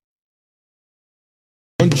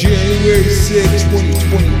On January 6,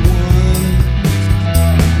 2021,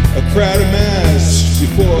 a crowd amassed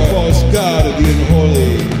before a false god of the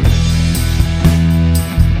unholy,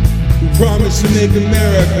 who promised to make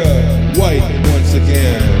America white once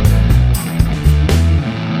again.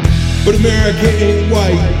 But America ain't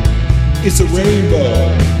white, it's a rainbow,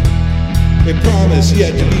 a promise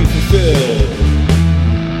yet to be fulfilled,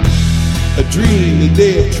 a dream that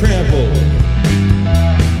they have trampled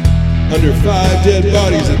under 5 dead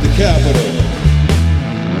bodies at the Capitol.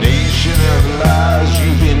 Nation of lies,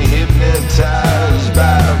 you've been hypnotized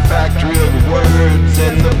by a factory of words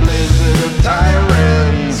and the blizzard of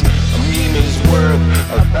tyrants. A meme is worth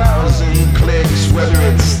 1,000 clicks, whether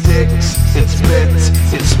it sticks, it splits,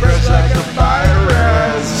 it spreads like a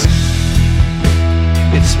virus.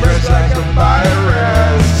 It spreads like a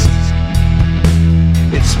virus.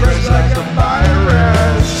 It spreads like a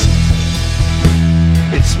virus.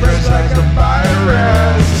 It spreads like a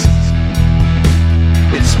virus.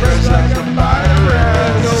 It spreads like a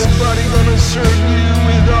virus. Nobody gonna serve you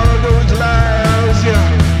with all those lies.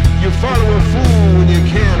 You follow a fool when you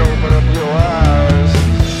can't open up your eyes.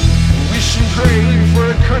 Wish and pray for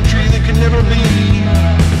a country that can never be,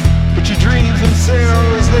 but your dreams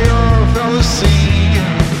themselves, they all fell asleep.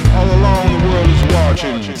 All along the world is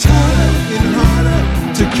watching. It's harder and harder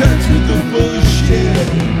to cut through the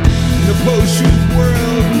bullshit. In a post-truth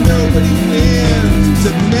world, nobody wins. To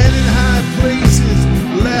men in high places,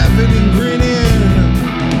 laughing and grinning.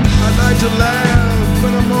 I'd like to laugh,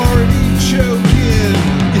 but I'm already choking.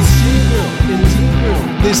 It's deeper and deeper,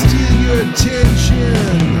 they steal your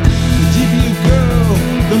attention. The deeper you go,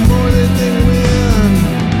 the more that they win.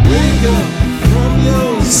 Wake up from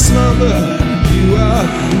your slumber, you are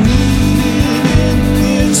needed in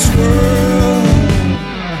this world.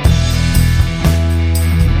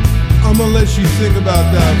 I'm gonna let you think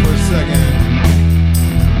about that for a second.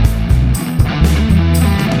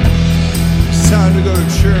 It's time to go to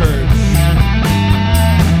church.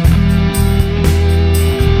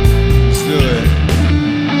 Let's do it.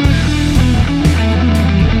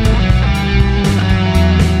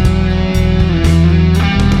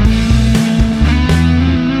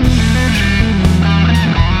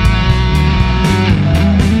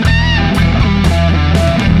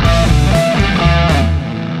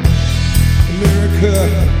 I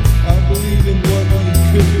believe in what we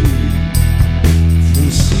could be. From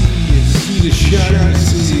sea to shining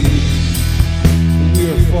sea, we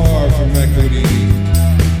are far from equity,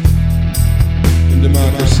 and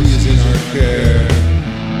democracy is in our care.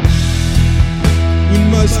 We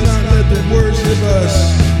must not let the worst of us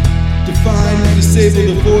define and disable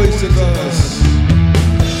the voice of us.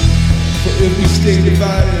 For if we stay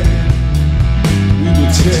divided, we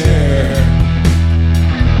will tear.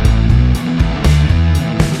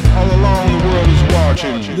 All along the world is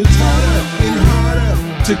watching. It's harder and harder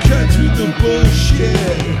to cut through the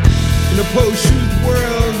bullshit. In a post-truth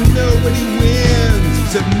world, nobody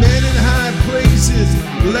wins. To men in high places,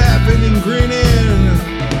 laughing and grinning.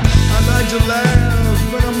 I'd like to laugh,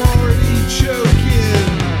 but I'm already choking.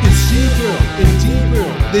 It's deeper and deeper,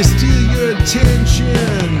 they steal your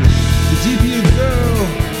attention. The deeper you go,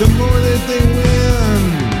 the more that they win.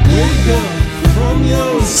 Wake up from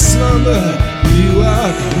your slumber, you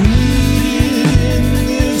are needed in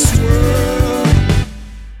this world.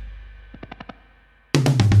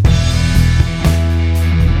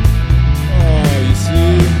 Oh, you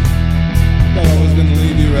see? Thought I was gonna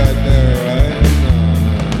leave you right there, right? No.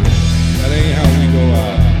 That ain't how we go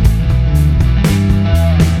out.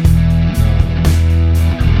 No.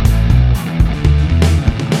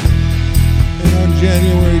 And on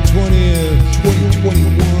January 20th,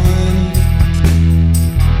 2021,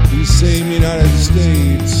 these same United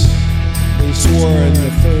States, they swore in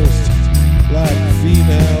the first black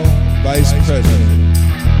female vice president.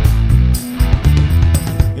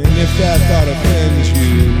 And if that thought offends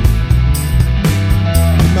you,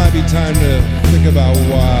 it might be time to think about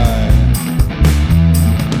why.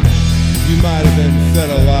 You might have been fed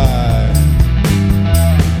a lie.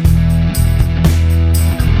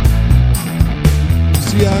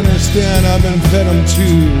 See, I understand I've been fed them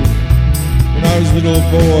too. When I was a little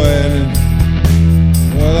boy, and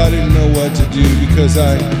well, I didn't know what to do because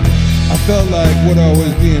I felt like what I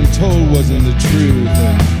was being told wasn't the truth,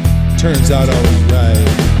 and turns out I was right.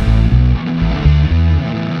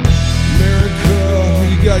 America,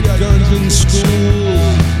 you got guns in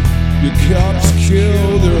schools, your cops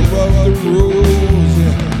kill, they're above the rules.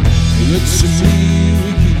 It looks to me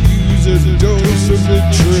we could use a dose of the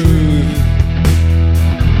truth.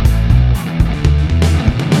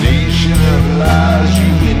 Of lies,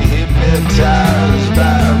 you've been hypnotized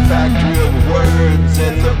by a factory of words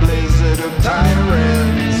and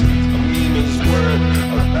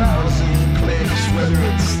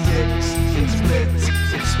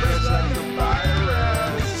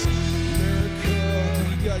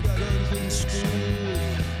got guns in school.